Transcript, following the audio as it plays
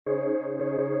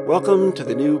Welcome to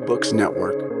the New Books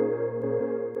Network.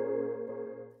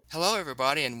 Hello,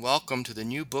 everybody, and welcome to the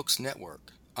New Books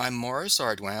Network. I'm Morris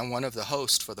Ardwan, one of the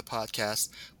hosts for the podcast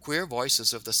Queer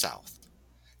Voices of the South.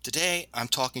 Today, I'm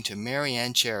talking to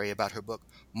Marianne Cherry about her book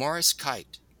Morris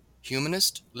Kite,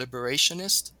 Humanist,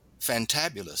 Liberationist,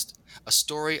 Fantabulist, A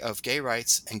Story of Gay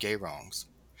Rights and Gay Wrongs.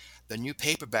 The new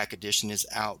paperback edition is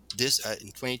out in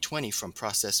 2020 from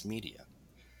Process Media.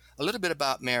 A little bit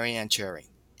about Marianne Cherry.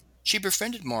 She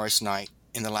befriended Morris Knight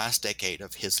in the last decade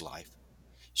of his life.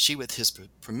 She, with his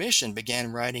permission,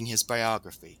 began writing his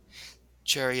biography.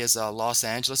 Cherry is a Los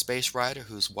Angeles-based writer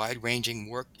whose wide-ranging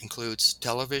work includes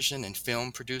television and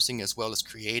film producing, as well as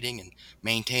creating and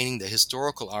maintaining the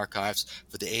historical archives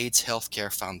for the AIDS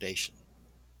Healthcare Foundation.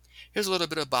 Here's a little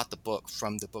bit about the book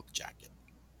from the book jacket.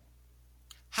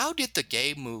 How did the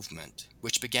gay movement,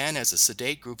 which began as a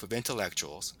sedate group of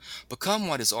intellectuals, become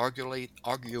what is arguably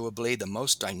the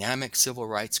most dynamic civil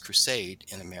rights crusade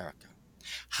in America?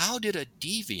 How did a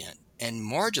deviant and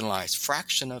marginalized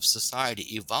fraction of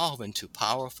society evolve into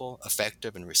powerful,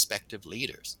 effective, and respected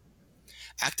leaders?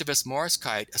 Activist Morris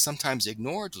Kite, a sometimes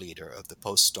ignored leader of the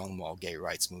post-Stonewall gay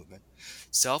rights movement,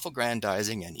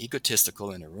 self-aggrandizing and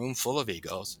egotistical in a room full of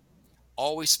egos,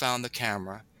 always found the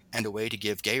camera and a way to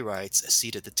give gay rights a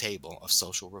seat at the table of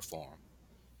social reform.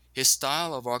 His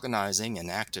style of organizing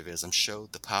and activism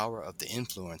showed the power of the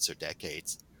influencer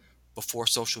decades before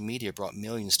social media brought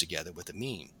millions together with a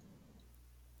meme.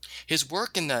 His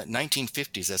work in the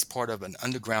 1950s as part of an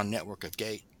underground network of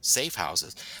gay safe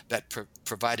houses that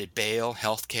provided bail,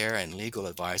 health care, and legal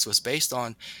advice was based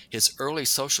on his early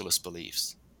socialist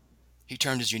beliefs. He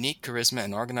turned his unique charisma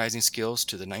and organizing skills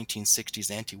to the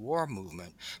 1960s anti-war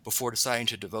movement before deciding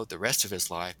to devote the rest of his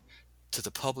life to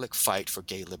the public fight for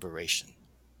gay liberation.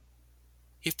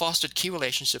 He fostered key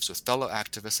relationships with fellow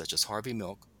activists such as Harvey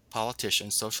Milk,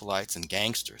 politicians, socialites, and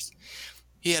gangsters.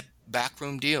 He had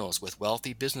backroom deals with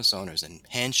wealthy business owners and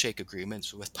handshake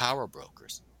agreements with power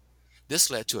brokers. This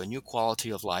led to a new quality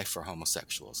of life for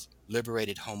homosexuals,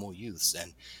 liberated homo youths,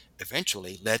 and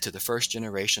eventually led to the first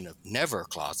generation of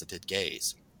never-closeted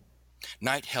gays.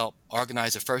 Knight helped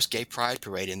organize the first gay pride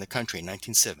parade in the country in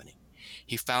 1970.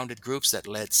 He founded groups that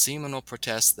led seminal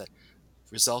protests that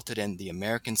resulted in the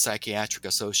American Psychiatric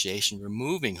Association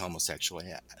removing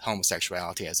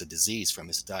homosexuality as a disease from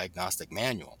its diagnostic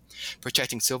manual,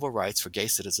 protecting civil rights for gay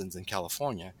citizens in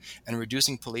California, and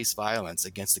reducing police violence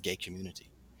against the gay community.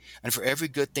 And for every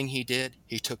good thing he did,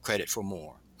 he took credit for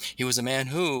more. He was a man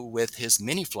who, with his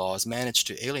many flaws, managed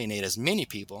to alienate as many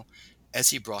people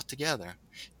as he brought together.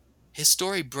 His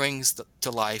story brings to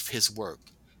life his work,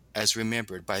 as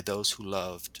remembered by those who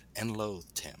loved and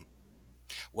loathed him.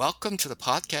 Welcome to the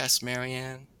podcast,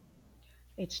 Marianne.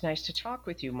 It's nice to talk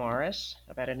with you, Morris,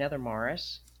 about another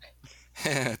Morris.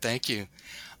 Thank you.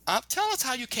 Tell us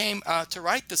how you came to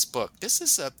write this book. This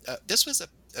was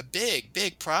a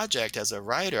big project as a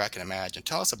writer, I can imagine.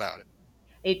 Tell us about it.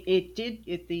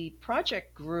 The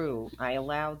project grew. I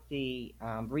allowed the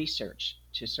research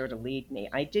to sort of lead me.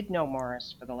 I did know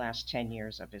Morris for the last 10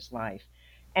 years of his life,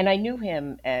 and I knew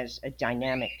him as a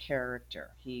dynamic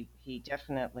character. He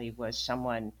definitely was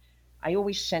someone. I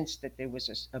always sensed that there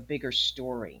was a bigger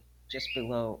story just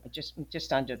below,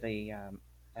 just under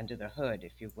the hood,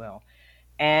 if you will.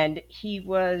 And it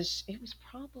was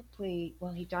probably,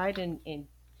 well, he died in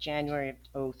January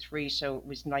of '03, so it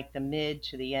was like the mid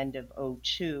to the end of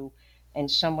 '02. And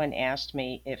someone asked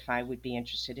me if I would be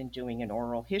interested in doing an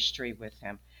oral history with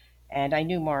him. And I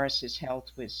knew Morris's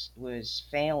health was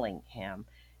failing him.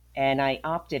 And I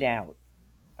opted out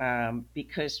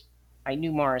because I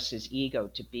knew Morris's ego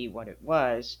to be what it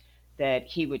was, that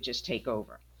he would just take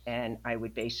over and I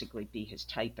would basically be his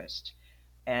typist.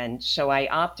 And so I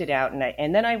opted out,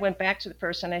 and then I went back to the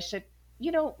person. I said,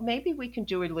 maybe we can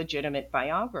do a legitimate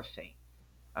biography.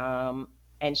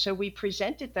 And so we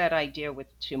presented that idea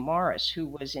to Morris, who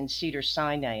was in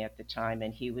Cedars-Sinai at the time,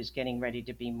 and he was getting ready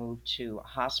to be moved to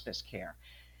hospice care.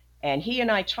 And he and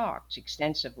I talked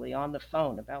extensively on the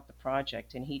phone about the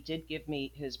project, and he did give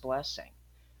me his blessing.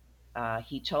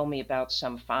 He told me about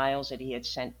some files that he had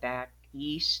sent back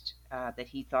east that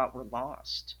he thought were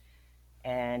lost.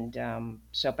 And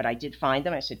but I did find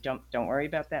them. I said, don't worry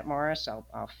about that, Morris.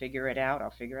 I'll figure it out.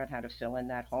 I'll figure out how to fill in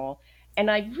that hole.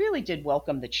 And I really did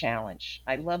welcome the challenge.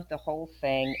 I loved the whole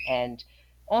thing. And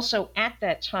also at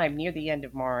that time, near the end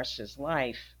of Morris's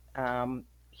life,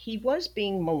 he was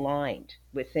being maligned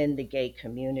within the gay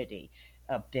community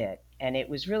a bit. And it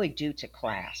was really due to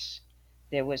class.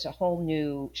 There was a whole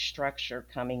new structure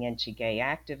coming into gay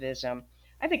activism.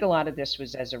 I think a lot of this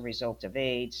was as a result of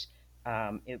AIDS.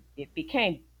 It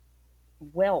became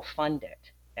well funded,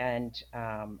 and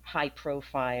high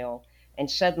profile. And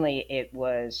suddenly it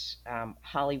was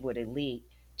Hollywood elite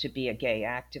to be a gay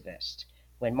activist.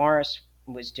 When Morris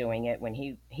was doing it, when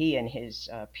he and his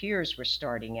peers were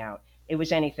starting out, it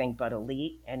was anything but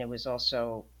elite, and it was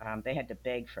also they had to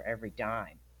beg for every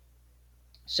dime.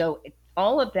 So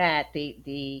all of that,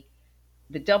 the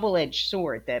double-edged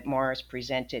sword that Morris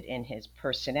presented in his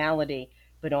personality,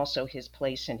 but also his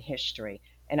place in history.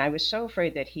 And I was so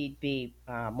afraid that he'd be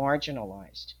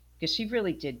marginalized because he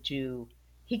really did do.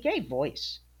 He gave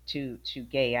voice to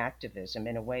gay activism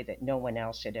in a way that no one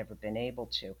else had ever been able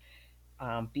to.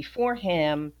 Before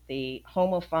him, the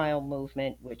homophile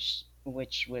movement, which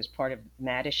was part of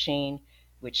Mattachine,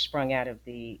 which sprung out of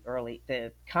the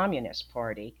Communist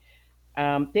Party,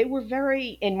 they were very,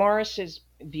 in Morris's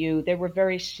view, they were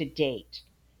very sedate.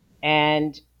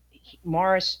 And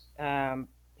Morris,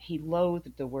 he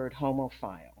loathed the word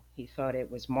homophile. He thought it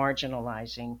was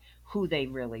marginalizing who they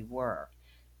really were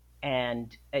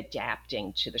and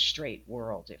adapting to the straight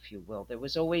world, if you will. There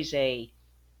was always um,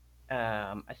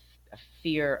 a, a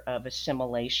fear of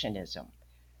assimilationism,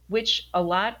 which a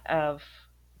lot of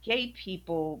gay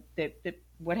people that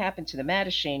what happened to the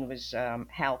Mattachine was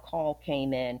Hal Call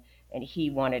came in and he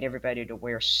wanted everybody to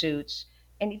wear suits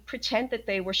and he'd pretend that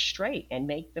they were straight and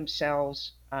make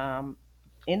themselves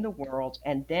in the world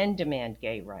and then demand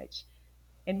gay rights.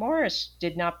 And Morris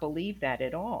did not believe that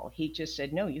at all. He just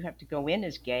said, no, you have to go in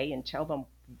as gay and tell them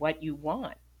what you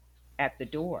want at the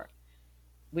door,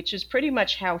 which is pretty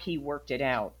much how he worked it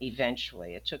out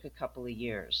eventually. It took a couple of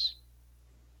years.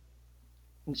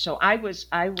 And so I was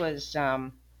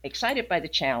excited by the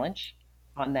challenge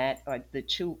on that,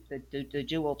 the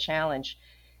dual challenge,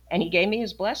 and he gave me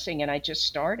his blessing, and I just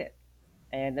started.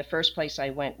 And the first place I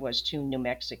went was to New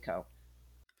Mexico.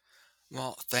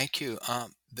 Well, thank you.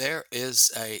 There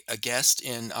is a guest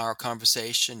in our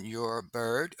conversation, your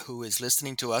bird, who is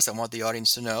listening to us. I want the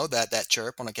audience to know that that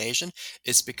chirp on occasion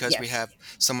is because we Yes, have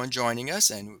someone joining us,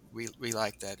 and we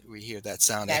like that. We hear that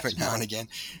sound every that's now and Mike. again.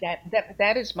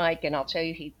 That is Mike, and I'll tell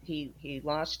you, he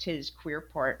lost his queer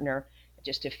partner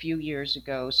just a few years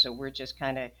ago, so we're just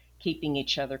kind of keeping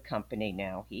each other company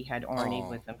now. He had Arnie Oh,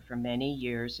 with him for many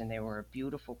years, and they were a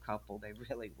beautiful couple. They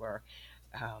really were.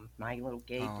 My little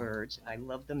gay oh. birds. I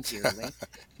love them dearly.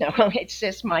 So it's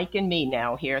just Mike and me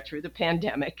now here through the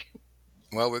pandemic.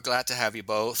 Well, we're glad to have you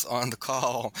both on the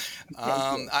call.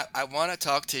 Thank you. I want to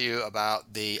talk to you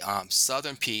about the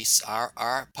Southern piece.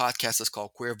 Our podcast is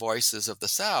called Queer Voices of the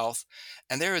South,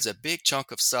 and there is a big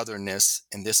chunk of Southernness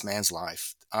in this man's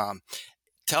life.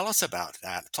 Tell us about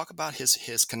that. Talk about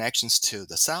his connections to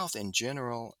the South in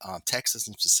general, Texas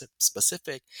in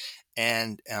specific,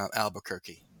 and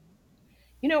Albuquerque.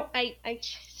 I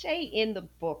say in the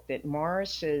book that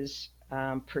Morris's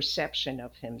perception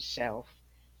of himself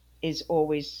is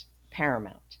always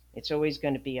paramount. It's always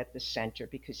going to be at the center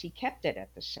because he kept it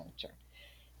at the center.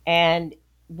 And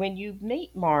when you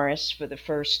meet Morris for the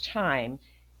first time,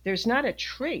 there's not a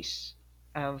trace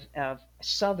of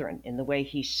Southern in the way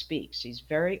he speaks. He's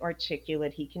very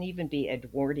articulate. He can even be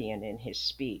Edwardian in his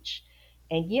speech.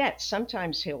 And yet,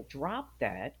 sometimes he'll drop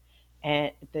that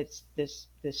and that's this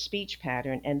speech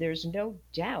pattern, and there's no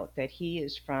doubt that he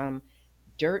is from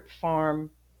dirt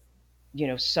farm,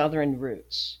 Southern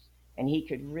roots, and he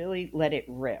could really let it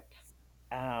rip.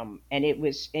 And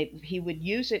he would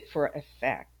use it for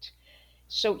effect.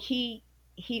 So he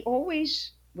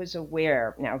always was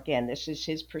aware. Now again, this is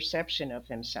his perception of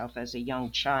himself as a young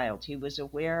child. He was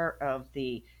aware of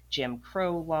the Jim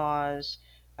Crow laws,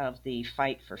 of the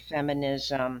fight for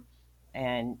feminism,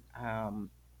 and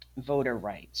voter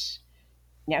rights.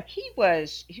 Now he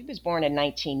was born in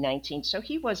 1919, so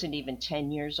he wasn't even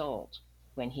 10 years old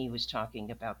when he was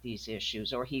talking about these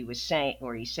issues, or he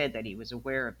said that he was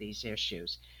aware of these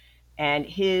issues. And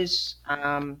his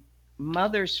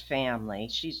mother's family,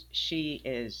 she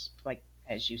is like,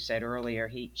 as you said earlier,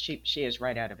 she is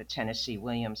right out of a Tennessee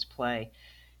Williams play.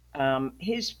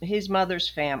 His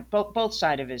mother's both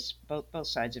sides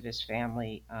of his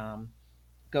family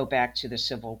go back to the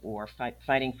Civil War,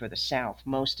 fighting for the South.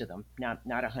 Most of them, not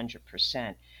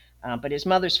 100%, but his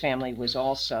mother's family was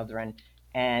all Southern,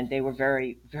 and they were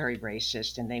very very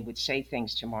racist, and they would say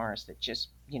things to Morris that just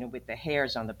with the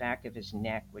hairs on the back of his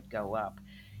neck would go up.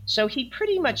 So he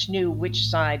pretty much knew which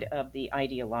side of the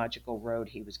ideological road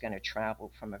he was going to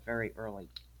travel from a very early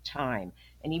time.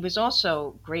 And he was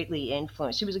also greatly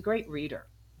influenced. He was a great reader.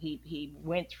 He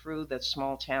went through the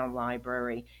small town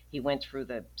library, he went through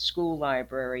the school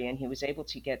library, and he was able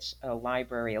to get a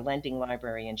lending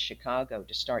library in Chicago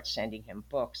to start sending him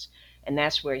books. And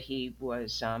that's where he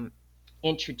was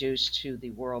introduced to the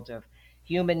world of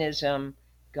humanism,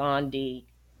 Gandhi.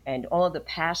 and all of the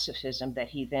pacifism that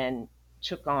he then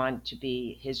took on to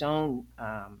be his own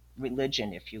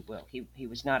religion, if you will. He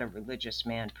was not a religious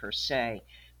man per se,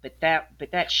 but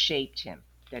that shaped him.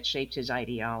 That shaped his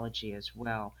ideology as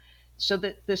well. So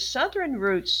the Southern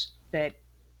roots that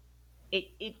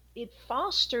it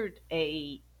fostered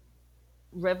a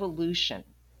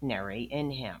revolutionary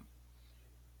in him,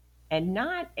 and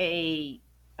not a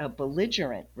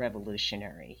belligerent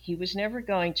revolutionary. He was never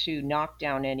going to knock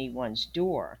down anyone's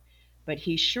door, but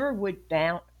he sure would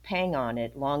bang on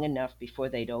it long enough before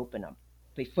they'd open him,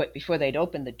 before they'd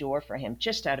open the door for him,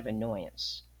 just out of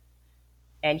annoyance.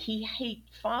 And he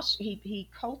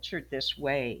cultured this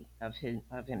way of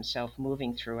himself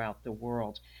moving throughout the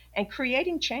world and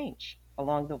creating change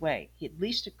along the way. At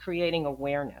least creating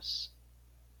awareness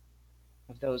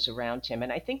of those around him.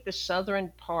 And I think the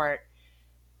southern part,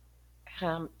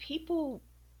 people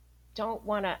don't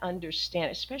want to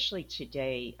understand, especially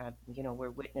today. We're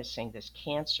witnessing this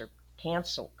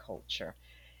cancel culture.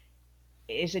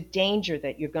 Is a danger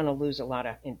that you're going to lose a lot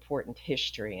of important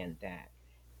history in that,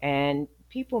 and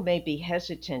people may be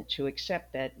hesitant to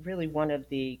accept that really one of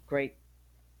the great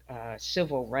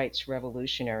civil rights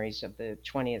revolutionaries of the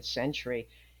 20th century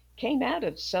came out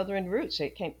of Southern roots.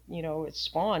 It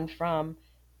spawned from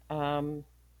um,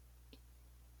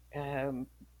 um,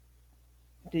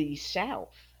 the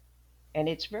South. And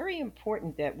it's very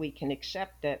important that we can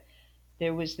accept that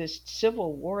there was this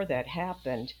civil war that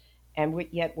happened, and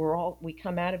yet we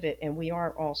come out of it, and we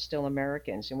are all still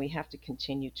Americans, and we have to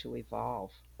continue to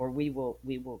evolve, or we will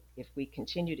if we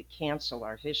continue to cancel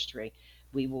our history,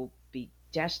 we will be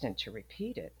destined to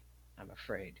repeat it. I'm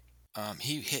afraid.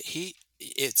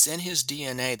 It's in his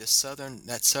DNA, that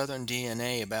southern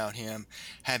DNA about him,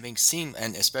 having seen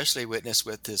and especially witnessed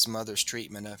with his mother's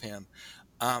treatment of him.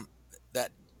 Um,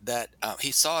 that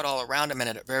he saw it all around him, and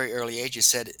at a very early age, he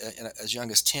said, as young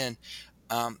as 10.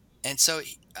 And so,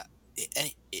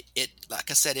 like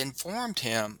I said, informed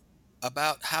him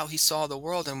about how he saw the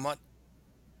world and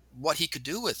what he could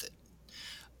do with it.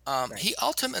 Right. He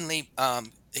ultimately,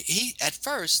 he at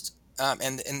first,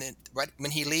 and then right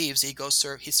when he leaves,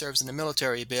 he serves in the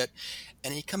military a bit,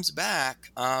 and he comes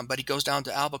back, but he goes down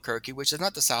to Albuquerque, which is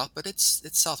not the South, but it's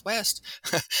Southwest.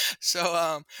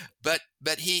 So,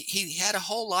 but he had a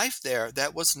whole life there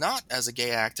that was not as a gay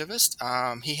activist.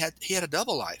 He had a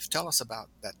double life. Tell us about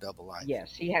that double life.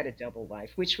 Yes, he had a double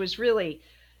life, which was really,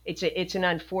 it's an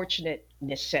unfortunate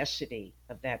necessity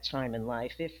of that time in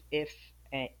life. If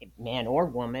a man or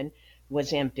woman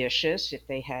was ambitious, if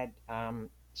they had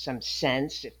some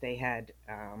sense, if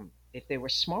they were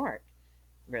smart,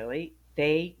 really,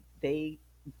 they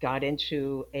got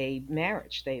into a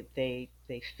marriage. They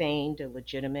feigned a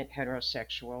legitimate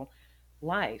heterosexual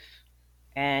life.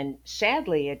 And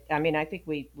sadly, I mean, I think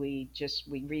we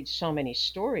read so many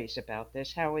stories about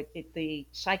this, how the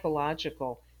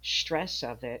psychological stress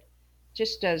of it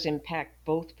just does impact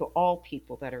both for all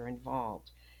people that are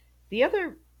involved. The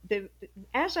other, the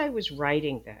As I was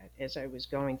writing that, as I was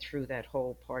going through that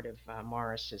whole part of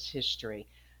Morris's history,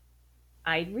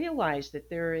 I realized that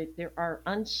there are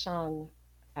unsung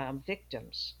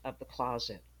victims of the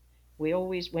closet. We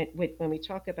always, when we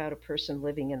talk about a person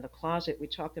living in the closet, we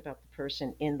talk about the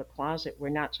person in the closet. We're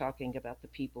not talking about the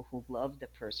people who love the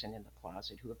person in the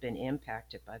closet, who have been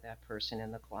impacted by that person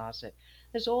in the closet.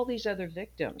 There's all these other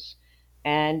victims.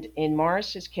 And in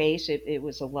Morris's case, it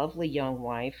was a lovely young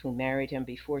wife who married him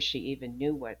before she even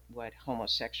knew what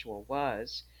homosexual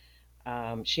was.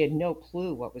 She had no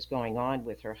clue what was going on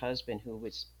with her husband, who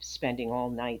was spending all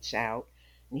nights out,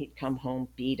 and he'd come home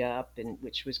beat up, and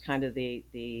which was kind of the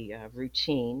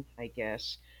routine, I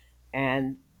guess.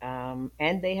 And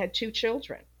they had two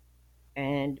children.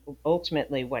 And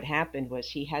ultimately, what happened was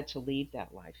he had to leave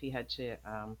that life. He had to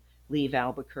leave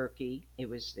Albuquerque.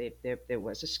 There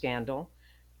was a scandal.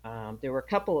 There were a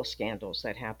couple of scandals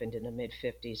that happened in the mid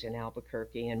 '50s in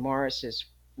Albuquerque, and Morris's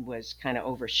was kind of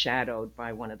overshadowed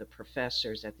by one of the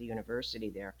professors at the university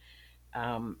there.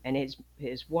 And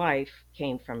his wife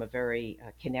came from a very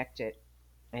connected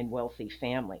and wealthy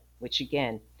family, which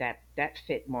again that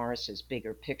fit Morris's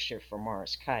bigger picture for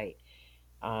Morris Kite.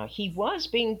 He was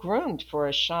being groomed for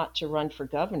a shot to run for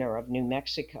governor of New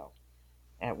Mexico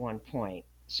at one point,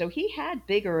 so he had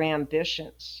bigger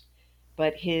ambitions.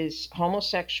 But his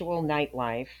homosexual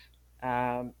nightlife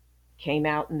um, came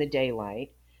out in the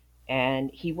daylight, and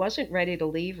he wasn't ready to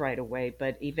leave right away,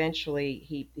 but eventually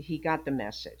he got the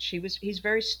message. He's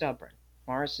very stubborn.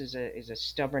 Morris is a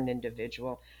stubborn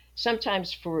individual,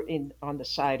 sometimes on the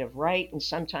side of right, and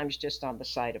sometimes just on the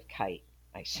side of Kite,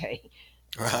 I say.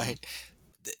 Right.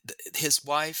 um, His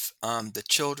wife, the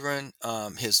children,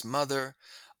 his mother.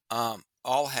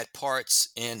 all had parts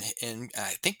in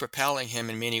I think propelling him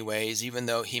in many ways, even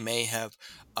though he may have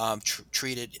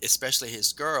treated, especially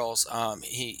his girls,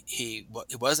 he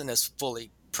wasn't as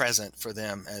fully present for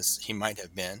them as he might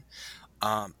have been.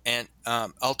 And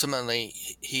ultimately,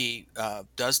 he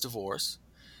does divorce,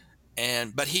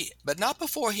 and but not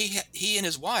before he and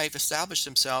his wife established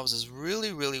themselves as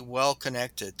really really well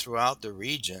connected throughout the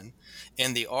region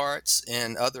in the arts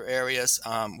and other areas,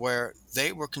 where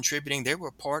they were contributing. They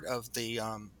were part of the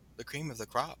cream of the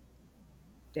crop.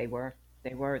 They were.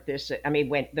 They were. This. I mean,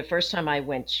 when the first time I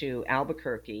went to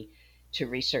Albuquerque to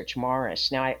research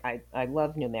Morris. Now, I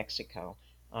love New Mexico,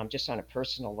 just on a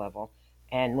personal level.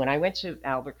 And when I went to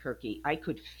Albuquerque, I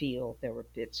could feel there were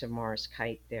bits of Morris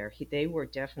Kite there. They were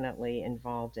definitely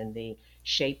involved in the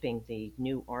shaping the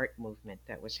new art movement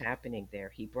that was happening there.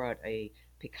 He brought a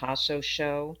Picasso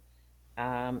show.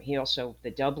 He also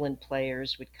The Dublin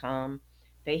Players would come.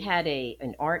 They had a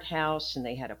an art house and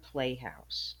they had a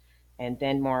playhouse. And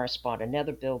then Morris bought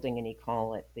another building and he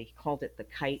called it the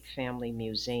Kite Family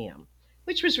Museum,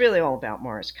 which was really all about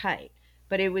Morris Kite.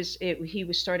 But he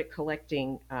was started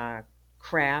collecting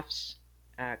crafts,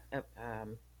 uh, uh,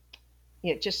 um,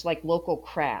 just like local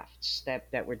crafts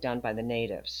that were done by the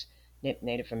natives,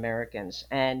 Native Americans,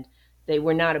 and they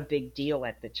were not a big deal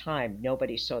at the time.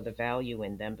 Nobody saw the value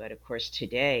in them, but of course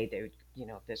today,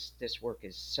 this work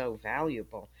is so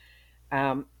valuable.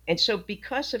 And so,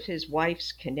 because of his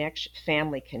wife's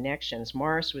family connections,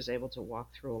 Morris was able to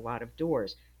walk through a lot of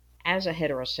doors as a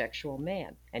heterosexual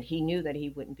man, and he knew that he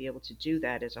wouldn't be able to do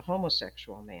that as a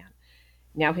homosexual man.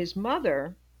 Now, his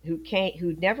mother, who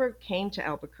never came to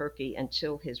Albuquerque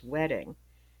until his wedding,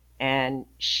 and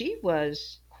she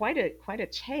was quite a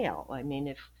tale. I mean,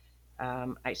 if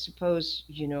I suppose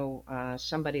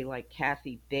somebody like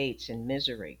Kathy Bates in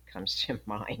Misery comes to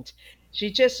mind.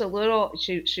 She's just a little.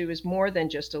 She was more than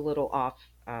just a little off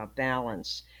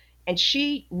balance, and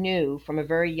she knew from a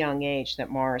very young age that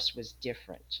Morris was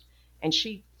different, and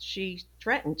she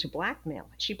threatened to blackmail.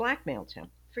 She blackmailed him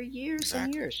for years and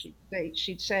Exactly. years.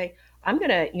 She'd say, "I'm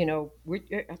gonna,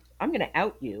 I'm gonna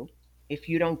out you if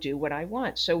you don't do what I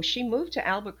want." So she moved to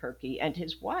Albuquerque, and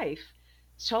his wife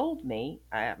told me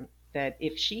that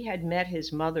if she had met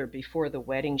his mother before the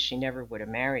wedding, she never would have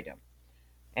married him.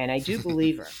 And I do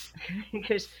believe her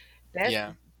because Bess,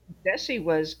 Yeah. Bessie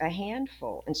was a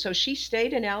handful. And so she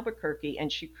stayed in Albuquerque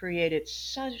and she created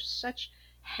such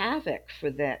havoc for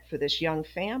this young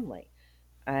family.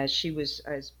 She was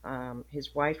as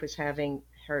his wife was having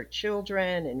her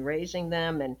children and raising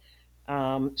them, and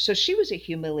so she was a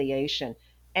humiliation.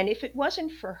 And if it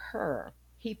wasn't for her,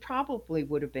 he probably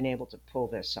would have been able to pull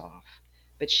this off.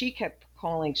 But she kept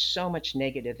calling so much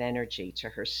negative energy to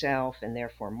herself and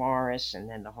therefore Morris and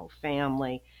then the whole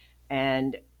family.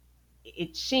 And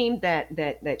it seemed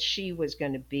that she was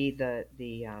going to be the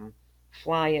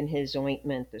fly in his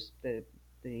ointment, the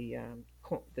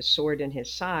sword in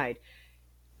his side.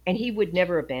 And he would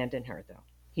never abandon her, though.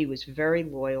 He was very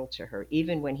loyal to her.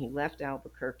 Even when he left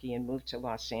Albuquerque and moved to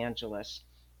Los Angeles,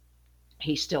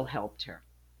 he still helped her.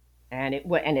 And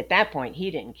at that point,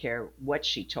 he didn't care what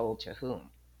she told to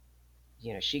whom.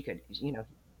 She could.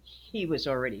 He was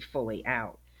already fully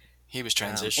out. He was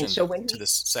And transitioned so when to he,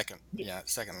 this second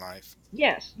life.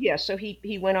 yes, yes. So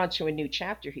he went on to a new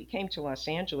chapter. He came to Los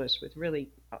Angeles with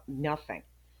really nothing,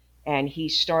 and he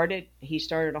started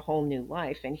a whole new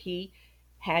life. And he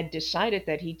had decided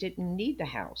that he didn't need the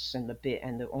house and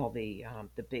all the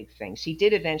big things. He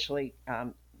did eventually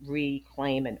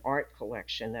reclaim an art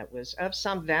collection that was of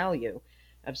some value,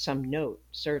 of some note,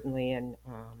 certainly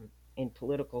in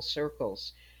political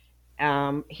circles.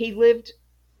 He lived,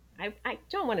 I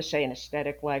don't want to say an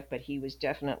aesthetic life, but he was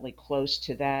definitely close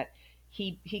to that.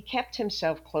 He kept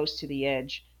himself close to the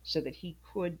edge so that he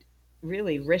could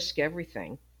really risk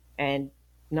everything and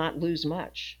not lose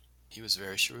much. He was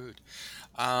very shrewd.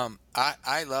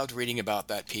 I loved reading about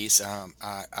that piece.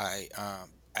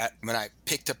 When I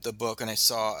picked up the book and I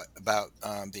saw about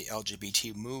the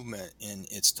LGBT movement in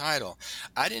its title,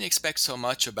 I didn't expect so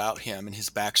much about him and his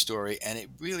backstory, and it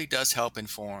really does help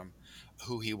inform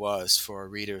who he was for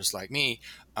readers like me.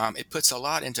 It puts a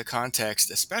lot into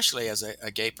context, especially as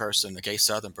a gay person, a gay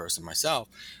Southern person myself.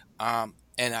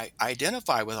 And I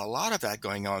identify with a lot of that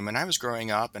going on. When I was growing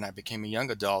up and I became a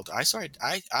young adult,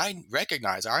 I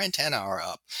recognize our antenna are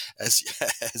up as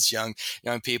as young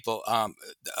people.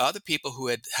 The other people who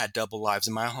had double lives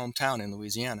in my hometown in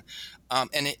Louisiana,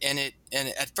 and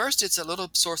at first it's a little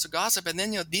source of gossip, and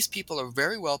then these people are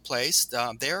very well placed.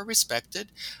 They are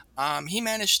respected. He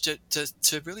managed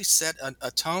to really set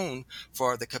a tone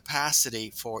for the capacity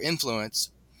for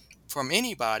influence from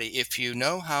anybody if you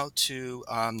know how to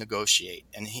negotiate,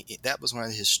 and that was one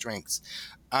of his strengths.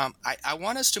 I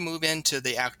want us to move into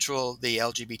the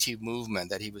LGBT movement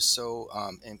that he was so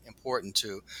important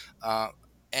to, uh,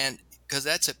 and because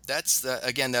that's the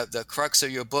again the crux of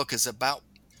your book is about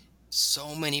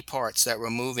so many parts that were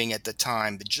moving at the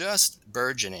time, but just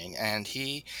burgeoning, and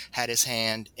he had his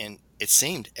hand in, it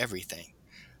seemed, everything.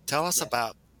 Tell us Yes.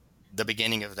 about the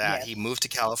beginning of that. He Yes. moved to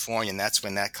California, and that's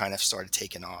when that kind of started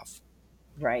taking off.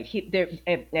 Right.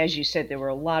 As you said, there were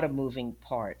a lot of moving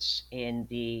parts in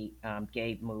the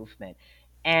gay movement,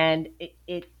 and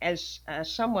as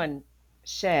someone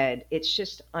said, it's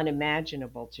just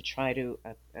unimaginable to try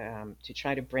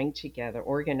to bring together,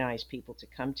 organize people to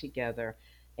come together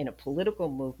in a political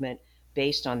movement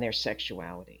based on their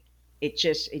sexuality. It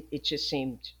just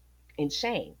seemed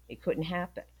insane. It couldn't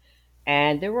happen,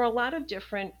 and there were a lot of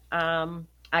different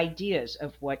ideas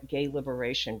of what gay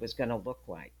liberation was going to look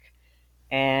like.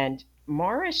 And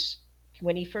Morris,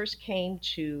 when he first came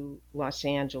to Los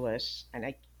Angeles,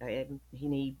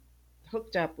 he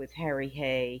hooked up with Harry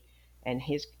Hay and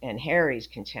Harry's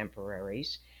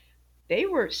contemporaries. They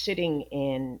were sitting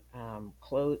in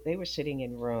They were sitting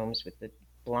in rooms with the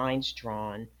blinds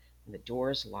drawn and the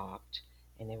doors locked,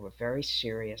 and they were very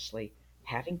seriously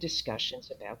having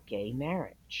discussions about gay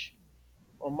marriage.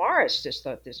 Well, Morris just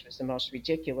thought this was the most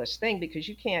ridiculous thing because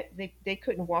they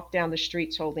couldn't walk down the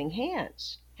streets holding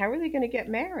hands. How are they going to get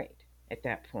married at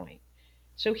that point?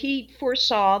 So he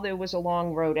foresaw there was a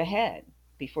long road ahead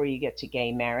before you get to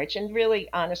gay marriage. And really,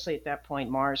 honestly, at that point,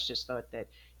 Morris just thought that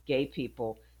gay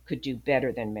people could do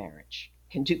better than marriage,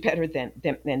 can do better than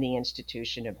the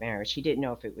institution of marriage. He didn't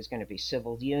know if it was going to be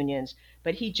civil unions,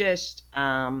 but he just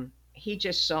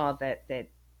saw that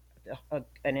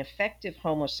an effective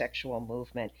homosexual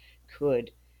movement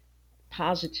could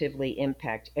positively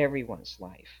impact everyone's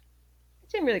life. It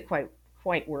didn't really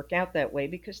quite work out that way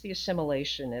because the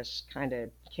assimilationists kind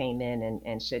of came in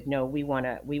and said, no, we want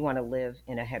to live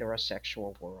in a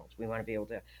heterosexual world. We want to be able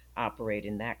to operate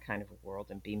in that kind of a world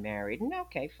and be married. And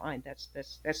okay, fine,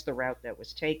 that's the route that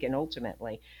was taken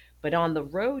ultimately. But on the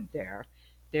road there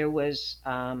was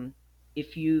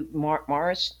if you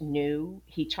Morris knew,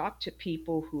 he talked to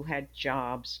people who had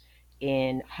jobs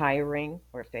in hiring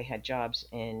or if they had jobs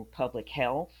in public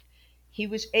health. He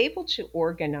was able to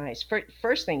organize.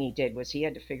 First thing he did was he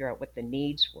had to figure out what the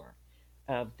needs were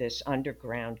of this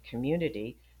underground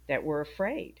community that were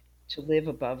afraid to live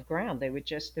above ground. There was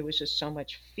just so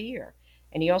much fear.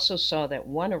 And he also saw that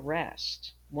one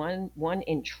arrest, one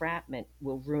entrapment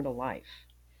will ruin a life.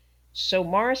 So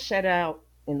Morris set out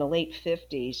in the late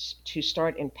 50s to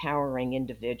start empowering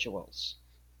individuals.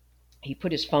 He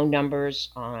put his phone numbers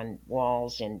on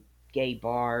walls in gay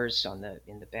bars,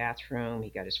 in the bathroom. He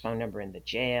got his phone number in the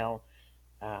jail.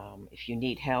 If you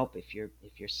need help, if you're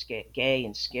gay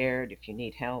and scared, if you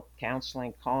need help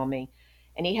counseling, call me.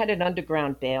 And he had an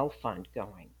underground bail fund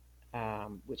going,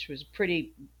 which was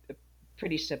a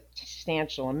pretty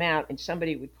substantial amount. And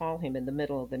somebody would call him in the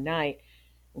middle of the night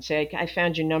and say, "I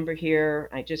found your number here.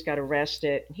 I just got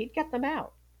arrested." And he'd get them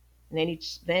out, and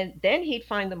then he'd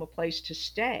find them a place to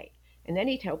stay, and then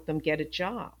he'd help them get a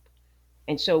job.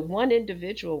 And so one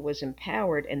individual was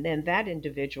empowered, and then that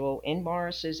individual, in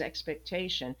Morris's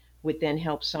expectation, would then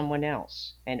help someone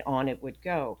else, and on it would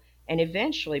go. And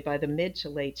eventually, by the mid to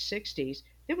late 60s,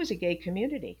 there was a gay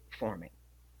community forming.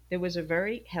 There was a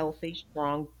very healthy,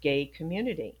 strong gay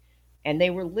community, and they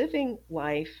were living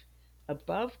life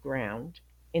above ground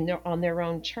on their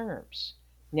own terms.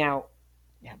 Now,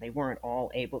 they weren't all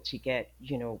able to get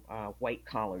white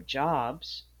collar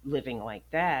jobs living like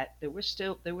that. There were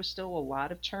still a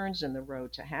lot of turns in the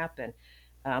road to happen,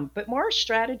 but Morris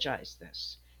strategized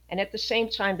this. And at the same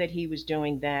time that he was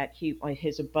doing that,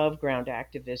 his above ground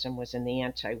activism was in the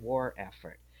anti-war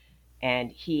effort,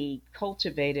 and he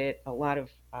cultivated a lot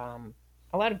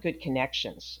of good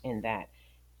connections in that.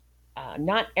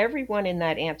 Not everyone in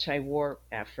that anti-war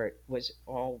effort was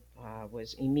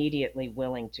immediately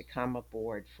willing to come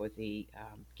aboard for the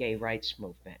gay rights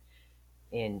movement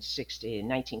in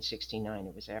 1969.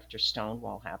 It was after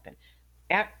Stonewall happened.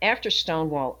 After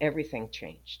Stonewall, everything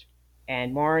changed,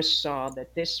 and Morris saw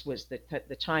that this was the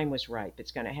time was ripe.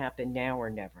 It's going to happen now or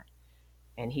never,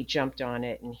 and he jumped on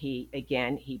it. And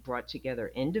he brought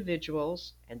together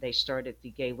individuals, and they started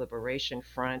the Gay Liberation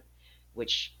Front,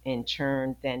 which in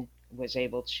turn then was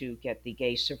able to get the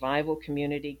Gay Survival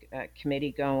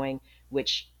Committee going,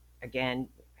 which again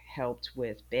helped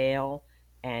with bail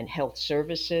and health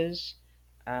services.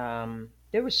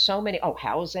 There was so many. Oh,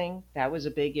 housing, that was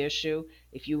a big issue.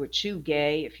 If you were too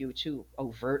gay, if you were too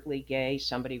overtly gay,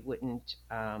 somebody wouldn't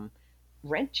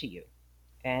rent to you.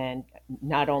 And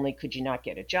not only could you not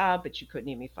get a job, but you couldn't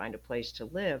even find a place to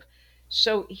live.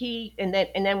 So and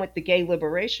then with the Gay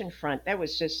Liberation Front, that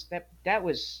was just that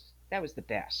was the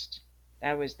best.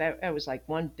 That was like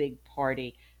one big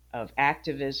party of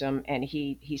activism, and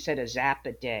he said a zap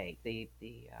a day. The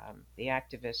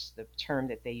activists, the term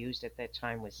that they used at that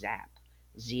time was zap,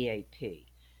 ZAP,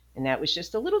 and that was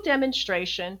just a little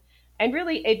demonstration. And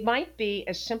really, it might be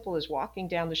as simple as walking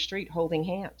down the street holding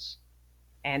hands,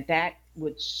 and that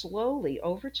would slowly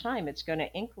over time, it's going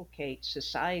to inculcate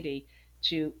society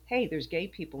to, hey, there's gay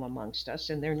people amongst us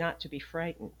and they're not to be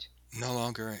frightened. No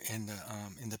longer in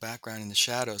the background in the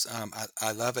shadows.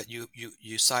 I love it.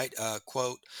 You cite a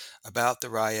quote about the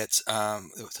riots.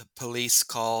 The police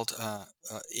called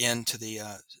into the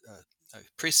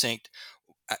precinct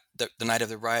the night of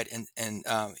the riot, and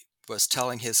was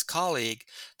telling his colleague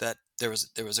that there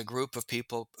was a group of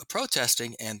people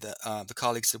protesting, and the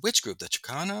colleague said, "Which group? The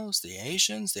Chicanos, the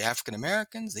Asians, the African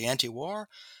Americans, the anti-war?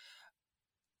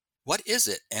 What is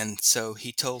it?" And so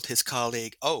he told his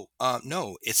colleague, "Oh,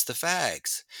 no, it's the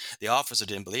fags." The officer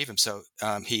didn't believe him, so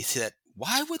he said,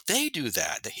 "Why would they do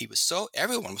that?" That he was so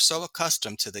everyone was so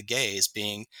accustomed to the gays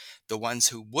being the ones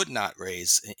who would not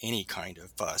raise any kind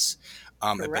of fuss,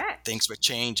 but Correct. things were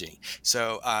changing.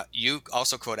 So you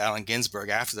also quote Allen Ginsberg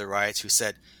after the riots, who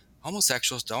said,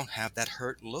 "Homosexuals don't have that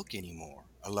hurt look anymore."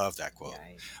 I love that quote.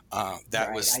 Right. That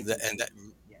Right. was I and that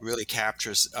Yes. really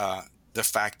captures the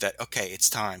fact that, okay, it's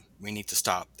time. We need to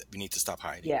stop. We need to stop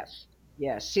hiding. Yes.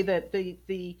 Yes. See the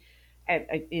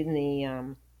in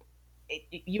the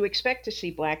you expect to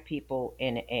see black people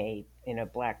in a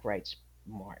black rights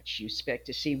march. You expect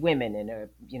to see women in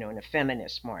a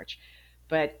feminist march.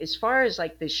 But as far as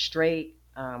like the straight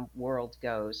world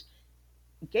goes,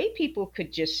 gay people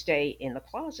could just stay in the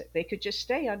closet. They could just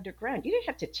stay underground. You didn't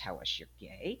have to tell us you're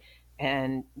gay.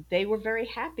 And they were very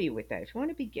happy with that. If you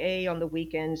want to be gay on the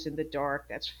weekends in the dark,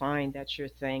 that's fine. That's your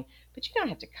thing. But you don't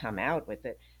have to come out with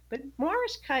it. But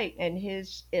Morris Kite and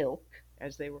his ilk,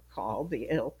 as they were called, the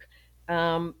ilk,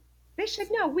 um, they said,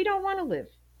 no, we don't want to live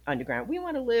underground. We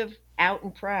want to live out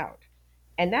and proud.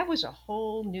 And that was a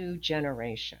whole new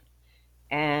generation.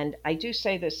 And I do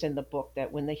say this in the book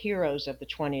that when the heroes of the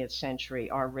 20th century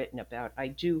are written about, I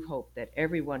do hope that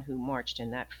everyone who marched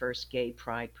in that first gay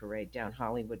pride parade down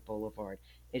Hollywood Boulevard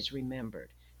is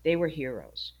remembered. They were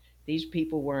heroes. These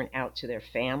people weren't out to their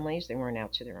families, they weren't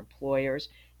out to their employers,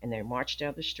 and they marched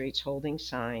down the streets holding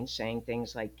signs saying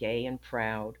things like gay and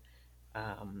proud,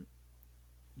 um,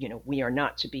 we are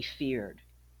not to be feared.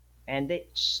 And they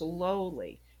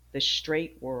slowly, the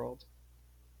straight world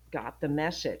got the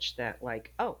message that,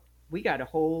 like, oh, we got a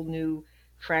whole new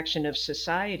fraction of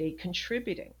society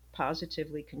contributing,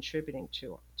 positively contributing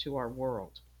to our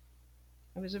world.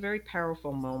 It was a very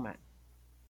powerful moment.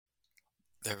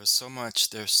 There's so much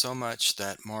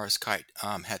that Morris Kite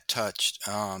had touched.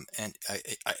 And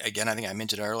again, I think I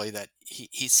mentioned earlier that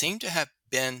he seemed to have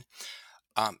been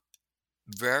um,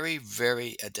 very,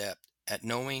 very adept at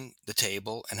knowing the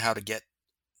table and how to get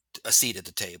a seat at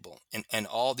the table, and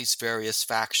all these various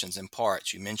factions and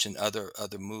parts. You mentioned other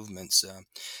movements.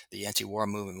 The anti-war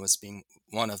movement was being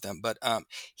one of them, but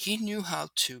he knew how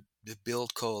to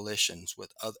build coalitions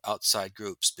with outside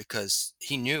groups, because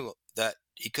he knew that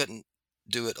he couldn't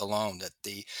do it alone. That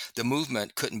the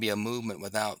movement couldn't be a movement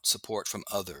without support from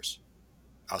others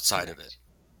outside of it.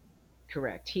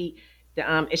 Correct.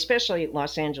 Correct. Especially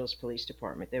Los Angeles Police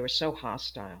Department, they were so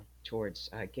hostile towards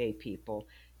gay people,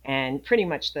 and pretty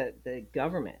much the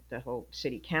government, the whole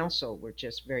city council, were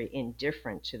just very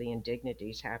indifferent to the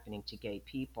indignities happening to gay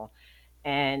people.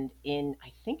 And in,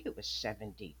 I think it was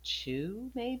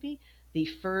 72, maybe, the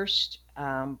first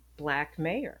black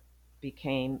mayor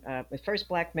became the first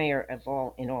black mayor of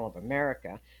all in all of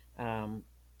America. Um,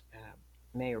 uh,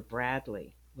 Mayor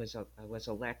Bradley was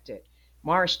elected.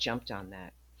 Morris jumped on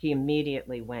that. He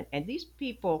immediately went, and these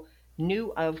people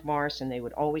knew of Morris, and they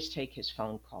would always take his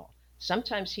phone call.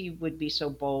 Sometimes he would be so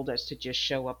bold as to just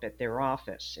show up at their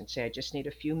office and say, "I just need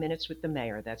a few minutes with the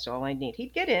mayor. That's all I need."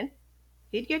 He'd get in.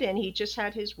 He'd get in. He just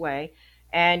had his way,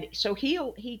 and so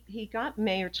he got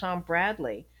Mayor Tom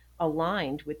Bradley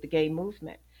aligned with the gay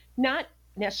movement, not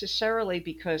necessarily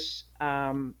because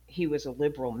he was a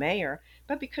liberal mayor,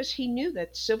 but because he knew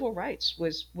that civil rights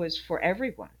was for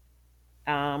everyone.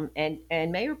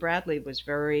 And Mayor Bradley was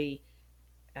very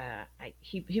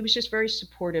he was just very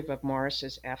supportive of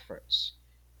Morris's efforts,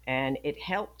 and it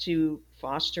helped to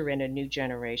foster in a new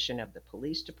generation of the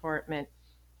police department,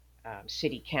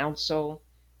 city council,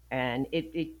 and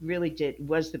it really did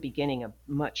was the beginning of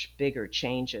much bigger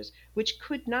changes, which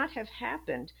could not have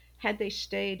happened had they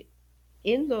stayed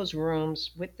in those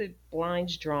rooms with the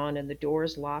blinds drawn and the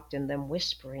doors locked and them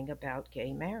whispering about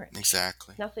gay marriage.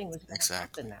 Exactly. Nothing was going to happen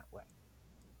Exactly. that way.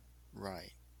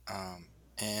 Right. Um,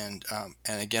 and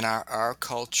again, our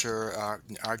culture,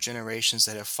 our generations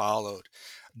that have followed,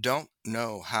 don't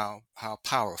know how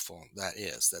powerful that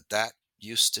is. That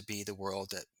used to be the world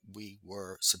that we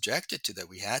were subjected to, that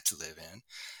we had to live in,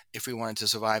 if we wanted to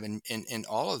survive in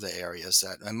all of the areas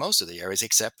that, and most of the areas,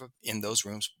 except for in those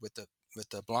rooms with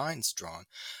the blinds drawn.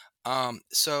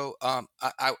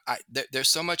 There's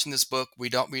so much in this book. We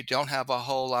don't have a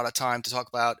whole lot of time to talk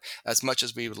about as much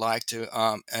as we would like to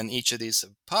in each of these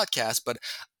podcasts. But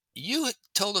you had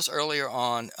told us earlier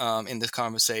on in this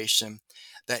conversation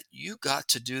that you got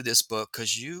to do this book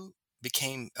because you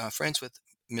became friends with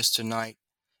Mr. Knight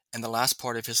in the last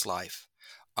part of his life,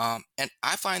 and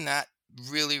I find that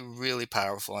really, really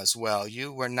powerful as well.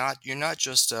 You're not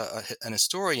just an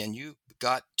historian. You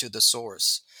got to the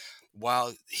source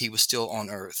while he was still on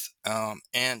Earth. I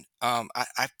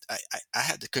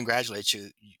had to congratulate you.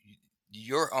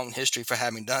 Your own history for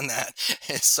having done that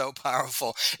is so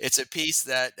powerful. It's a piece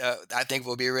that I think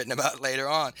will be written about later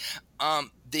on.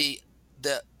 The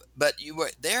but you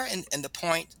were there in the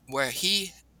point where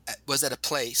he was at a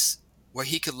place where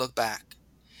he could look back.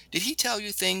 Did he tell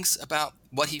you things about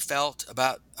what he felt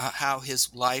about how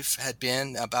his life had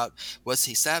been? About, was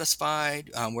he satisfied?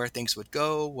 Where things would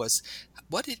go? Was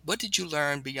what did you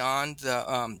learn beyond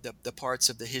the parts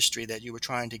of the history that you were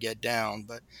trying to get down?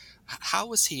 But how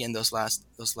was he in those last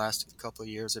couple of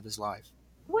years of his life?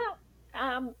 Well,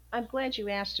 I'm glad you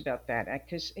asked about that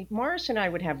because Morris and I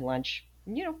would have lunch,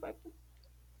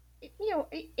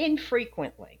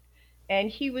 infrequently. And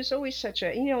he was always such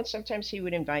a, and sometimes he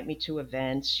would invite me to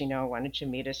events, why don't you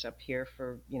meet us up here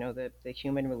for, the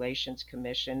Human Relations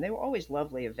Commission. They were always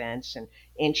lovely events and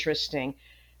interesting.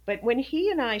 But when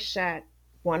he and I sat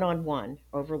one on one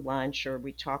over lunch or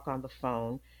we talk on the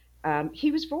phone, he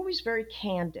was always very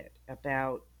candid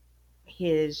about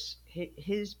his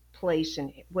place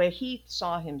and where he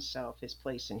saw himself, his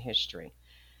place in history.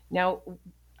 Now,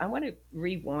 I want to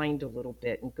rewind a little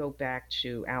bit and go back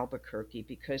to Albuquerque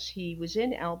because he was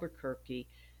in Albuquerque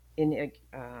in it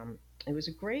was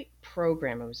a great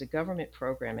program. It was a government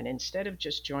program, and instead of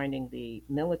just joining the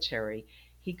military,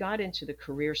 he got into the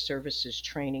Career Services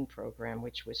Training Program,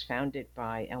 which was founded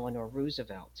by Eleanor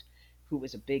Roosevelt, who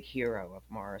was a big hero of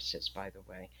Morris's, by the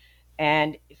way.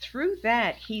 And through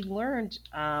that, he learned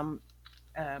uh,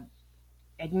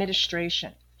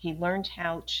 administration. He learned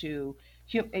how to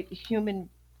human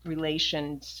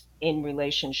relations in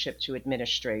relationship to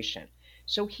administration.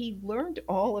 So he learned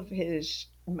all of his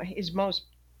most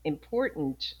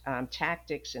important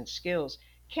tactics and skills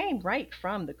came right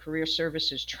from the career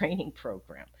services training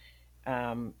program.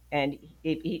 And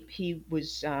he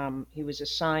was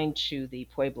assigned to the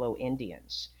Pueblo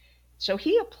Indians. So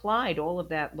he applied all of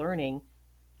that learning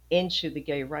into the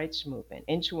gay rights movement,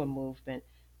 into a movement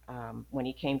when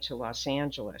he came to Los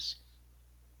Angeles.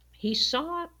 He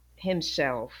saw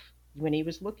himself, when he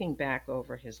was looking back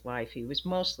over his life, he was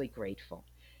mostly grateful.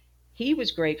 He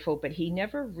was grateful, but he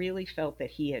never really felt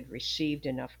that he had received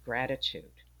enough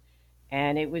gratitude.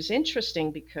 And it was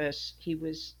interesting because he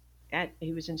was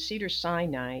in Cedar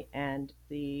Sinai, and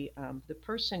the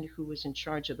person who was in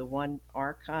charge of the one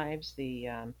archives, the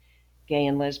gay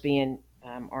and lesbian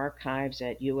archives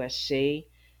at USC,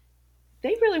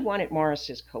 they really wanted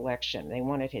Morris's collection. They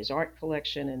wanted his art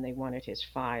collection and they wanted his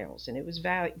files, and it was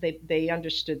they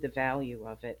understood the value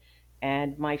of it.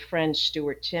 And my friend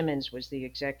Stuart Timmons was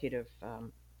the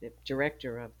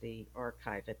director of the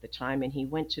archive at the time, and he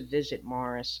went to visit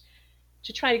Morris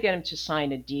to try to get him to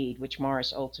sign a deed, which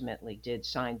Morris ultimately did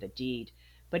sign the deed.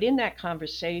 But in that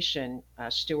conversation,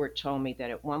 Stewart told me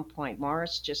that at one point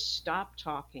Morris just stopped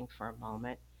talking for a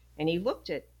moment and he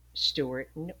looked at Stewart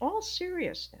in all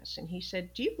seriousness and he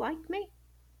said, "Do you like me?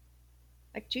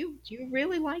 Like, do you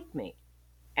really like me?"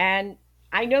 And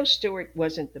I know Stewart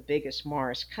wasn't the biggest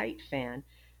Morris Kite fan,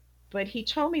 but he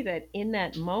told me that in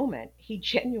that moment, he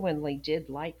genuinely did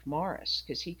like Morris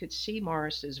because he could see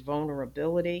Morris's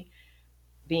vulnerability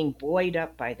being buoyed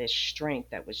up by this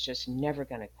strength that was just never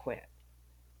going to quit.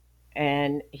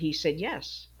 And he said,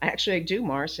 "Yes, actually, I do,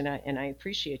 Morris, and I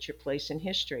appreciate your place in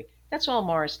history." That's all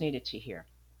Morris needed to hear.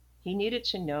 He needed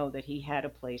to know that he had a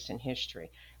place in history.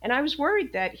 And I was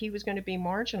worried that he was going to be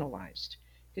marginalized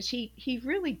because he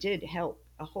really did help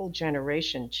a whole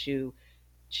generation to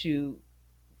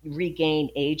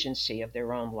regain agency of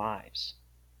their own lives.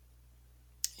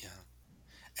 Yeah.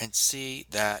 And see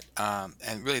that,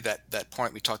 and really that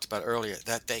point we talked about earlier,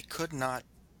 that they could not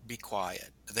be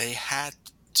quiet. They had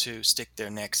to stick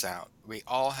their necks out. We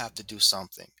all have to do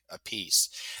something. a piece,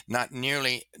 not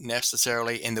nearly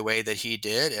necessarily in the way that he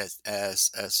did,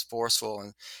 as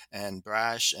forceful and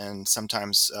brash, and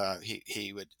sometimes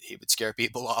he would scare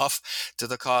people off to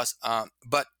the cause.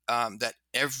 But that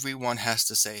everyone has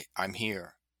to say, "I'm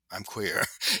here. I'm queer."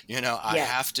 I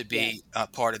have Yes, to yes. be a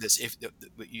part of this. If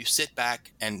you sit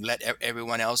back and let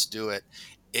everyone else do it,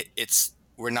 it's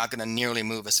we're not going to nearly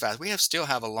move as fast. We still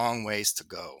have a long ways to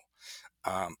go.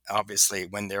 Obviously,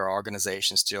 when there are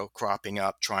organizations still cropping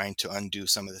up trying to undo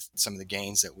some of the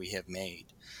gains that we have made.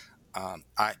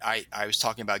 I was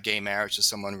talking about gay marriage to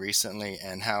someone recently,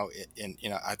 and how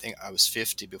I think I was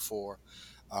 50 before,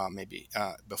 maybe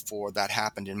before that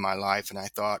happened in my life, and I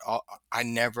thought, oh, I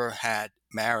never had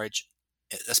marriage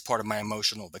as part of my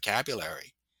emotional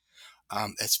vocabulary.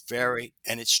 And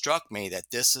it struck me that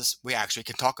we actually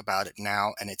can talk about it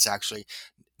now, and it's actually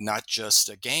not just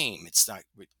a game. It's not,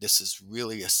 this is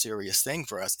really a serious thing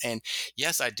for us. And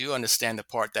yes, I do understand the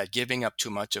part that giving up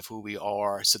too much of who we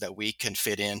are so that we can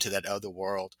fit into that other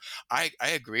world. I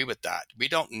agree with that. We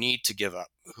don't need to give up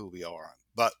who we are,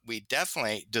 but we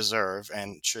definitely deserve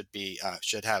and should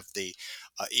have the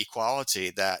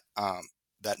equality that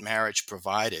marriage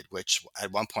provided, which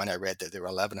at one point I read that there were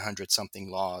 1,100 something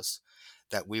laws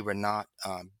that we were not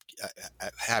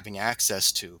having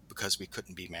access to because we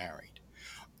couldn't be married.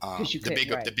 Because you The could,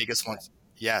 the right, biggest right. ones,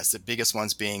 yes, the biggest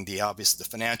ones being the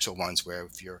financial ones, where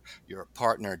if your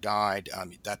partner died,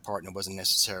 that partner wasn't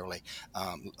necessarily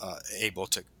able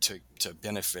to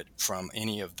benefit from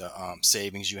any of the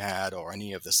savings you had, or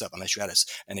any of the stuff, unless you had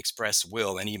an express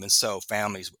will. And even so,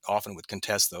 families often would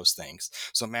contest those things.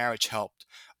 So marriage helped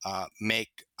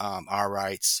make our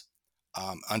rights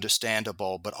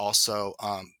understandable, but also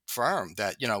firm,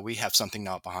 that we have something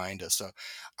now behind us. So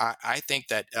I think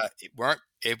that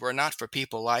it were not for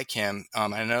people like him.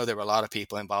 I know there were a lot of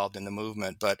people involved in the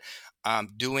movement, but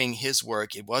doing his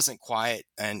work, it wasn't quiet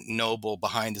and noble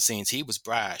behind the scenes. He was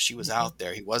brash. He was Mhm. out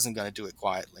there. He wasn't going to do it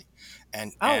quietly,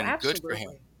 and Oh, good for him.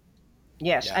 absolutely.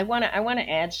 Yes, Yeah, I want to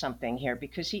add something here,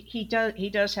 because he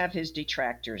does have his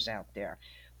detractors out there.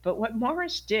 But what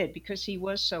Morris did, because he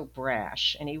was so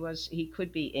brash and he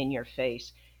could be in your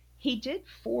face, he did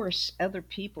force other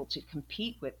people to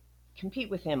compete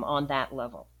with him on that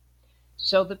level.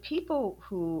 So the people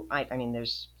who I mean,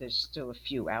 there's still a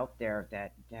few out there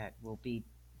that will be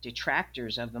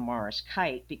detractors of the Morris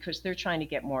kite, because they're trying to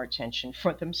get more attention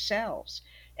for themselves,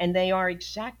 and they are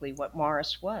exactly what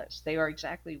Morris was. They are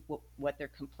exactly what they're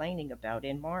complaining about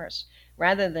in Morris.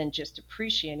 Rather than just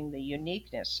appreciating the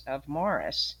uniqueness of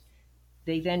Morris,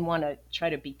 they then want to try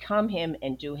to become him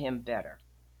and do him better.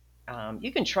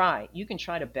 You can try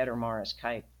to better Morris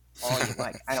kite all you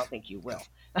like. I don't think you will.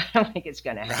 I don't think it's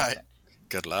going to right. happen.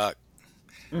 Good luck.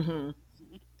 Hmm.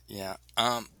 Yeah.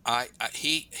 One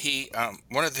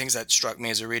of the things that struck me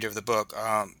as a reader of the book,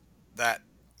 that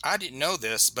I didn't know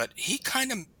this, but he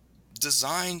kind of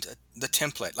designed the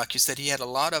template. Like you said, he had a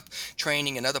lot of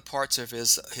training in other parts of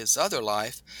his other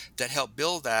life that helped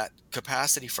build that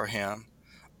capacity for him.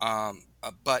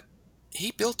 But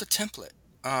he built a template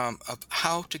of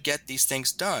how to get these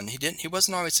things done. He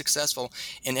wasn't always successful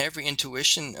in every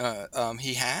intuition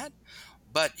he had,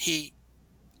 but he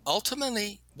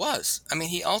ultimately was. I mean,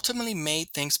 he ultimately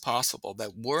made things possible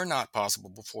that were not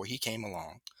possible before he came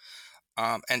along.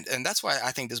 And that's why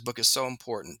I think this book is so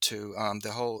important to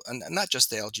the whole, and not just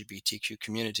the LGBTQ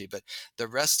community, but the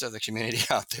rest of the community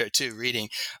out there too. Reading,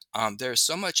 there's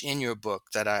so much in your book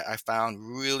that I found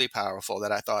really powerful,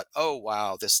 that I thought, oh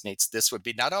wow, this would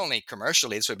be, not only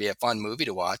commercially, this would be a fun movie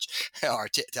to watch, or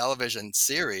television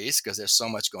series, because there's so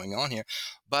much going on here,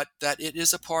 but that it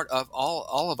is a part of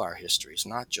all of our histories,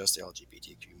 not just the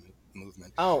LGBTQ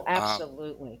movement. Oh, Um,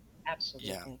 absolutely. yeah.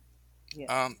 Absolutely.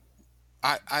 Yeah. Um,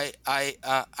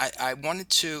 I wanted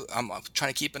to, I'm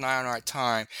trying to keep an eye on our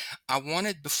time. I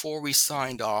wanted, before we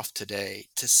signed off today,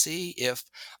 to see if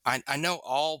I know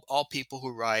all people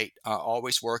who write are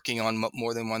always working on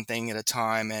more than one thing at a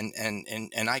time. And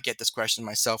I get this question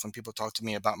myself when people talk to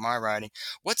me about my writing.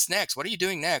 What's next? What are you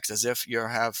doing next? As if you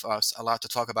have a lot to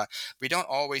talk about. We don't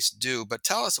always do, but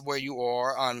tell us where you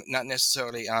are on, not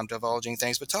necessarily divulging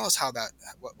things, but tell us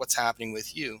what's happening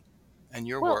with you and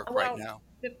your Well, work right well, now.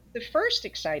 the first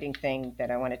exciting thing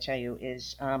that I want to tell you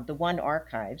is the One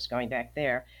Archives, going back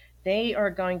there. They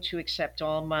are going to accept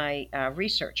all my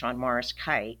research on Morris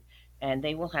Kite, and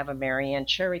they will have a Marianne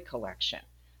Cherry collection,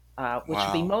 which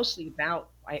will be Wow. mostly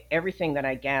about everything that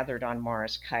I gathered on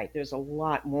Morris Kite. There's a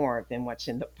lot more than what's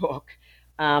in the book.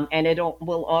 And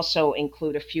will also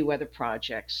include a few other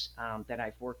projects that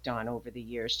I've worked on over the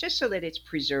years, just so that it's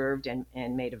preserved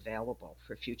and made available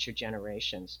for future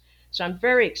generations. So I'm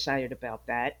very excited about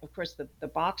that. Of course, the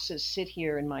boxes sit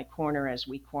here in my corner as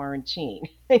we quarantine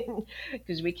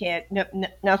because we can't,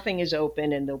 nothing is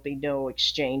open and there'll be no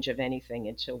exchange of anything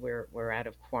until we're out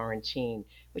of quarantine,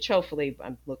 which hopefully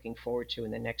I'm looking forward to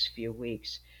in the next few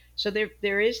weeks. So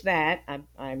there is that.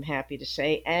 I'm happy to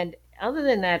say, and other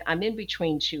than that, I'm in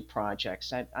between two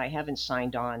projects. I haven't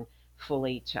signed on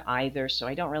fully to either, so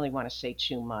I don't really want to say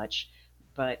too much.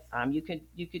 But you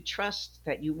could trust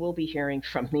that you will be hearing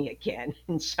from me again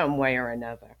in some way or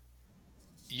another.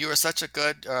 You are such a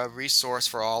good resource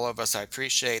for all of us. I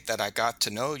appreciate that I got to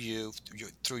know you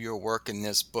through your work in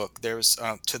this book. There's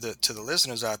to the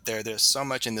listeners out there. There's so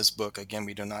much in this book. Again,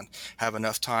 we do not have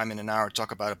enough time in an hour to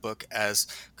talk about a book as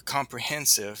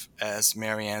comprehensive as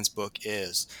Marianne's book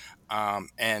is.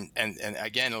 And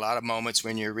again, a lot of moments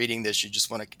when you're reading this, you just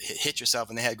want to hit yourself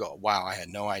in the head, go, "Wow, I had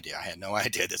no idea. I had no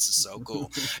idea. This is so cool."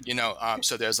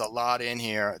 So there's a lot in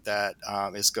here that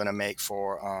is going to make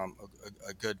for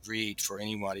a good read for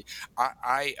anybody.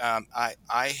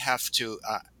 I have to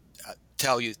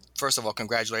tell you, first of all,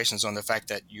 congratulations on the fact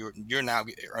that you're now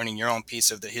earning your own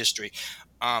piece of the history,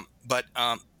 but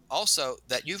also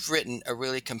that you've written a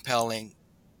really compelling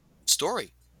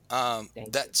story. Thank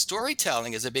you. That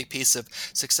storytelling is a big piece of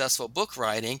successful book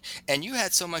writing, and you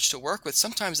had so much to work with.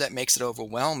 Sometimes that makes it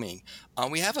overwhelming.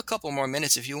 We have a couple more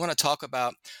minutes if you want to talk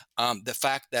about the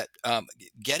fact that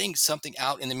getting something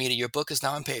out in the media. Your book is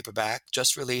now in paperback,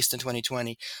 just released in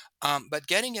 2020. But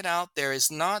getting it out there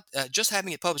is not just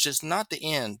having it published is not the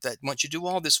end. That once you do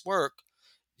all this work,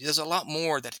 there's a lot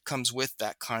more that comes with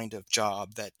that kind of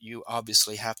job that you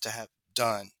obviously have to have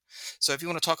done. So if you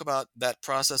want to talk about that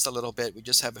process a little bit, we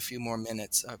just have a few more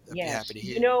minutes. I'd be happy Yes, to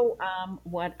you hear. know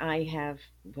what I have.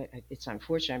 It's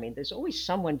unfortunate. I mean, there's always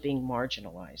someone being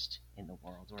marginalized in the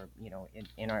world, or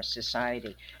in our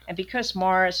society. And because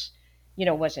Morris,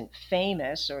 wasn't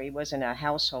famous, or he wasn't a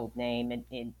household name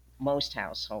in most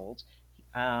households,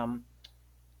 um,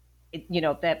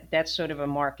 that's sort of a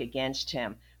mark against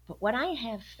him. But what I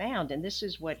have found, and this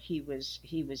is what he was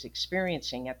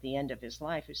experiencing at the end of his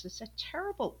life, is this a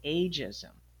terrible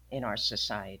ageism in our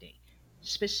society,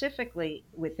 specifically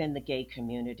within the gay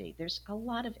community. There's a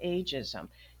lot of ageism.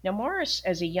 Now, Morris,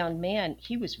 as a young man,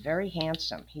 he was very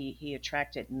handsome. He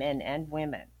attracted men and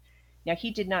women. Now,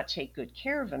 he did not take good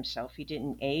care of himself. He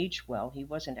didn't age well. He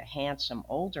wasn't a handsome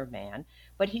older man,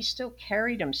 but he still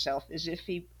carried himself as if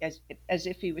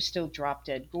he was still drop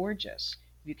dead gorgeous.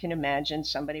 You can imagine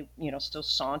somebody, still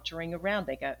sauntering around.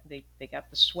 They got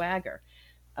the swagger.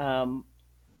 Um,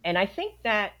 and I think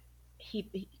that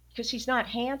because he's not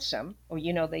handsome, or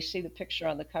they see the picture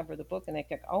on the cover of the book and they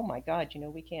go, "Oh my God,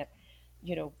 we can't,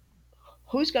 you know,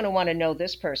 who's going to want to know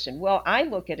this person?" Well, I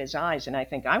look at his eyes and I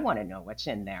think I want to know what's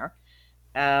in there.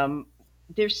 um,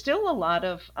 there's still a lot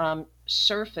of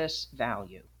surface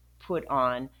value put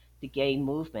on the gay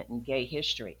movement and gay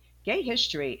history. Gay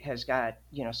history has got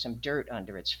some dirt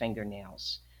under its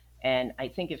fingernails, and I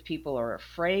think if people are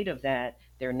afraid of that,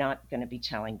 they're not going to be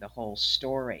telling the whole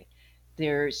story.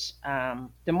 There's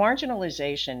the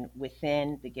marginalization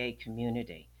within the gay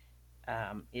community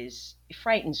is it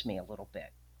frightens me a little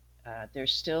bit.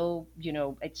 There's still,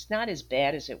 it's not as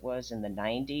bad as it was in the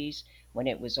 90s when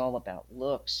it was all about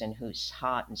looks and who's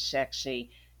hot and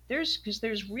sexy. Because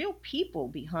there's real people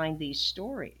behind these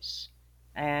stories.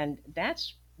 And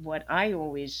that's what I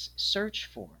always search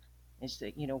for is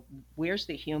that, where's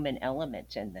the human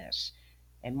element in this?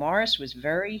 And Morris was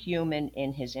very human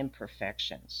in his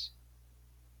imperfections.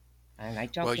 And I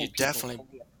don't Well, you think people definitely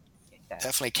fully appreciate that.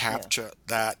 definitely Yeah. capture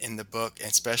that in the book,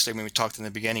 especially when we talked in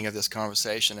the beginning of this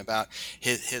conversation about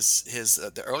his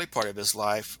the early part of his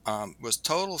life was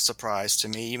total surprise to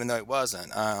me, even though it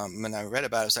wasn't. When I read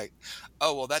about it, it's like,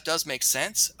 oh well, that does make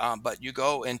sense. But you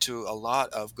go into a lot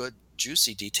of good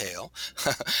juicy detail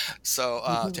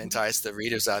so to entice the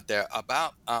readers out there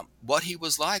about what he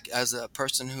was like as a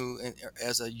person who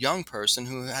as a young person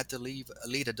who had to lead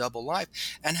a double life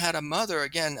and had a mother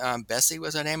again, Bessie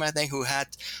was her name, I think, who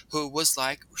was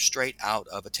like straight out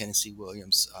of a Tennessee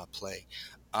Williams play.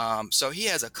 So he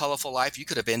has a colorful life. You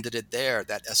could have ended it there.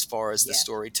 That as far as the Yes.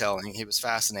 storytelling, he was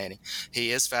fascinating.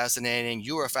 He is fascinating.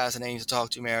 You are fascinating to talk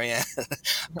to, Marianne.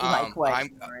 Likewise, I'm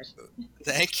Morris.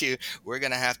 Thank you. We're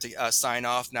going to have to sign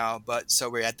off now, but so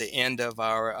we're at the end of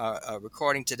our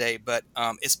recording today. But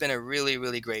it's been a really,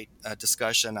 really great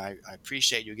discussion. I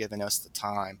appreciate you giving us the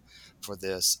time for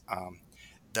this.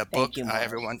 The Thank book, you, Morris.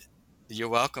 everyone, you're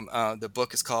welcome. The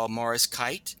book is called Morris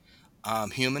Kite.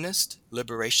 Humanist,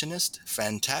 liberationist,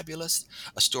 fantabulous,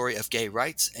 a story of gay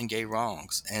rights and gay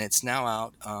wrongs. And it's now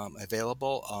out,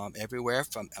 available everywhere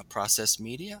from Process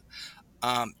Media.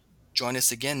 Um, Join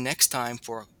us again next time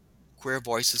for Queer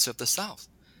Voices of the South.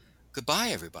 Goodbye,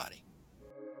 everybody.